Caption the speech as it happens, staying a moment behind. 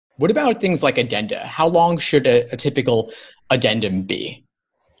What about things like addenda? How long should a typical addendum be?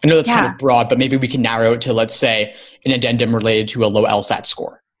 I know that's kind Yeah, of broad, but maybe we can narrow it to, let's say, an addendum related to a low LSAT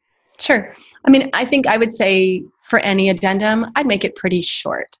score. sure. I mean, I think I would say for any addendum, I'd make it pretty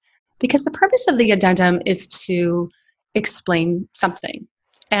short because the purpose of the addendum is to explain something.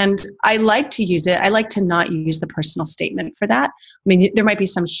 And I like to use it. I like to not use the personal statement for that. I mean, there might be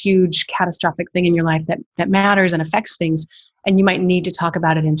some huge catastrophic thing in your life that matters and affects things, and you might need to talk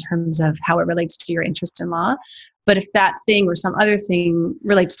about it in terms of how it relates to your interest in law. But if that thing or some other thing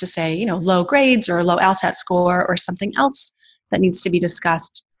relates to, say, low grades or a low LSAT score or something else that needs to be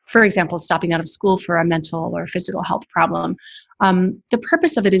discussed, for example, stopping out of school for a mental or physical health problem, the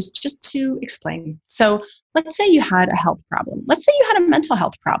purpose of it is just to explain. So let's say you had a health problem. Let's say you had a mental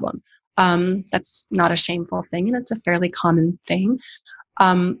health problem. That's not a shameful thing, and it's a fairly common thing.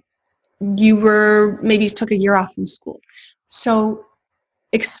 You were maybe took a year off from school. So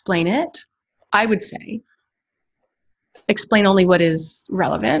explain it. I would say explain only what is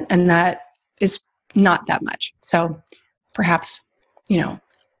relevant, and that is not that much. So perhaps,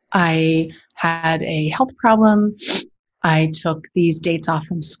 I had a health problem. I took these dates off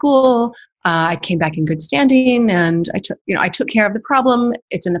from school. I came back in good standing, and I took care of the problem.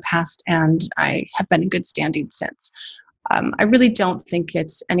 It's in the past, and I have been in good standing since. I really don't think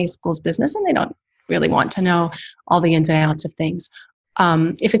it's any school's business, and they don't really want to know all the ins and outs of things.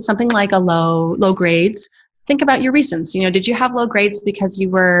 If it's something like a low grades, think about your reasons. Did you have low grades because you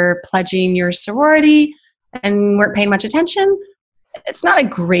were pledging your sorority and weren't paying much attention? It's not a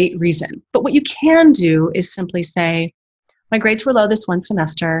great reason. But what you can do is simply say, my grades were low this one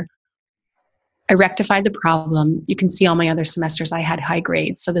semester. I rectified the problem. You can see all my other semesters I had high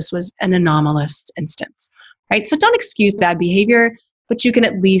grades. So this was an anomalous instance, right? So don't excuse bad behavior, but you can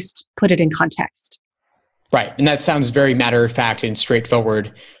at least put it in context. Right. And that sounds very matter of fact and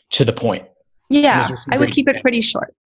straightforward to the point. Yeah, I would keep it examples. pretty short.